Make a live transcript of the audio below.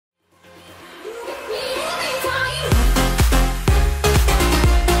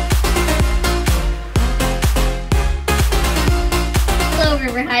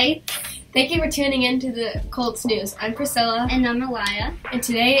Thank you for tuning in to the Colts News. I'm Priscilla. And I'm Malaya. And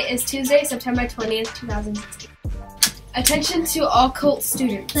today is Tuesday, September 20th, 2016. Attention to all Colts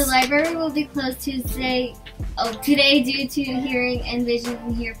students. The library will be closed today due to hearing and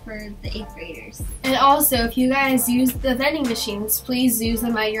vision here for the 8th graders. And also, if you guys use the vending machines, please use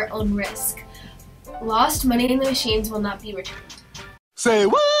them at your own risk. Lost money in the machines will not be returned. Say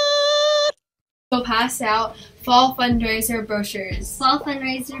what? We'll pass out fall fundraiser brochures. Fall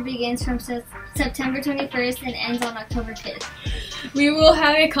fundraiser begins from September 21st and ends on October 5th. We will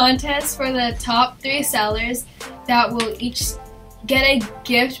have a contest for the top 3 sellers that will each get a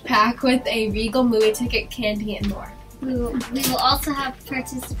gift pack with a Regal movie ticket, candy, and more. We will also have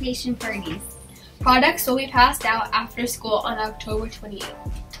participation parties. Products will be passed out after school on October 28th.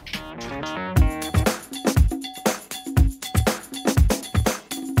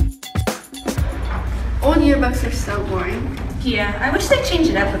 Old yearbooks are so boring. Yeah, I wish they'd change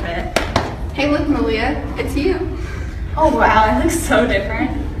it up a bit. Hey look, Malia, it's you. Oh wow, I look so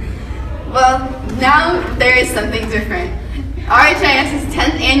different. Well, now there is something different. RHIS's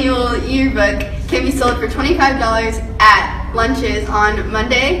 10th annual yearbook can be sold for $25 at lunches on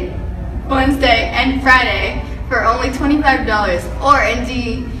Monday, Wednesday, and Friday for only $25 or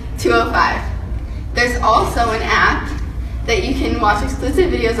ND 205. There's also an app that you can watch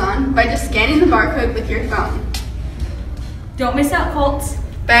exclusive videos on by just scanning the barcode with your phone. Don't miss out, Colts.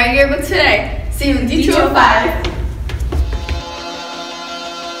 Buy a yearbook today. See you in D205.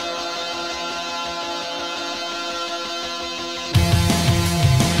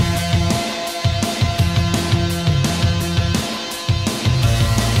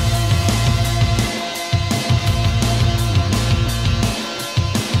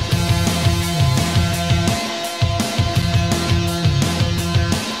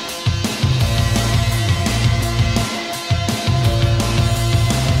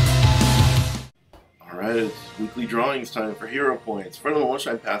 It's weekly drawings time for Hero Points. Friend of the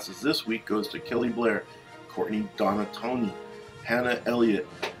Lunchtime Passes this week goes to Kelly Blair, Courtney Donatoni, Hannah Elliott,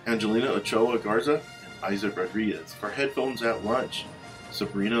 Angelina Ochoa Garza, and Isaac Rodriguez. For Headphones at Lunch,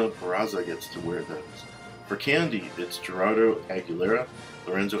 Sabrina Barraza gets to wear those. For Candy, it's Gerardo Aguilera,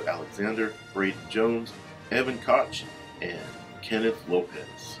 Lorenzo Alexander, Braden Jones, Evan Koch, and Kenneth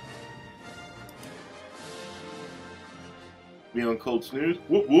Lopez. Beyond Colts News,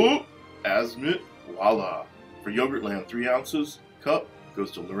 whoop whoop, Asmit Walla. For Yogurtland, 3 ounces, cup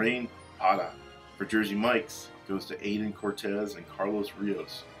goes to Lorraine Pata. For Jersey Mike's, goes to Aiden Cortez and Carlos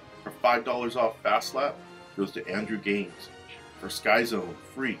Rios. For $5 off Fast Lap, goes to Andrew Gaines. For Sky Zone,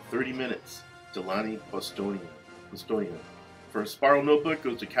 free 30 minutes, Delani Postonian. For a Spiral Notebook,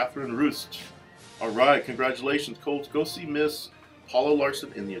 goes to Catherine Roost. Alright, congratulations Colts. Go see Miss Paula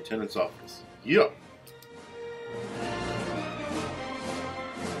Larson in the attendance office. Yeah!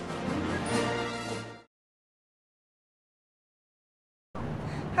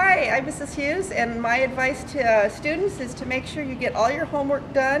 Hi, I'm Mrs. Hughes, and my advice to students is to make sure you get all your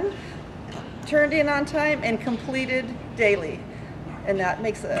homework done, turned in on time, and completed daily. And that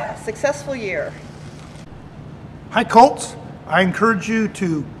makes a successful year. Hi Colts, I encourage you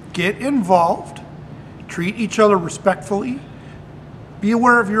to get involved, treat each other respectfully, be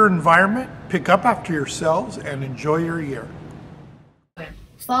aware of your environment, pick up after yourselves, and enjoy your year.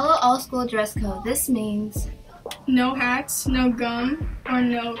 Follow all school dress code. This means no hats, no gum, or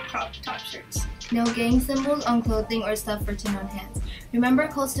no crop top shirts. no gang symbols on clothing or stuff for tin on hands. Remember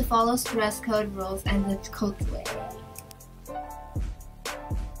Colts to follow dress code rules and the Colts way.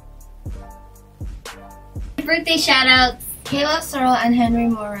 Birthday shoutouts. Caleb Searle and Henry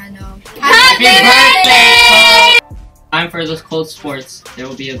Morano. Happy birthday! Time for the Colts sports. There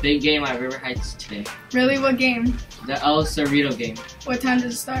will be a big game at River Heights today. Really, what game? The El Cerrito game. What time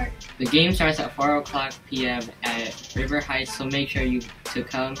does it start? The game starts at 4 o'clock p.m. at River Heights, so make sure to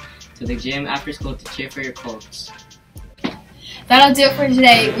come to the gym after school to cheer for your Colts. That'll do it for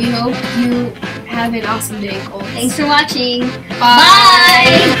today. We hope you have an awesome day, Colts. Thanks for watching. Bye.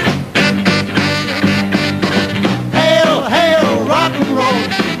 Bye. Hail, hail, rock and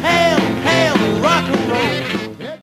roll.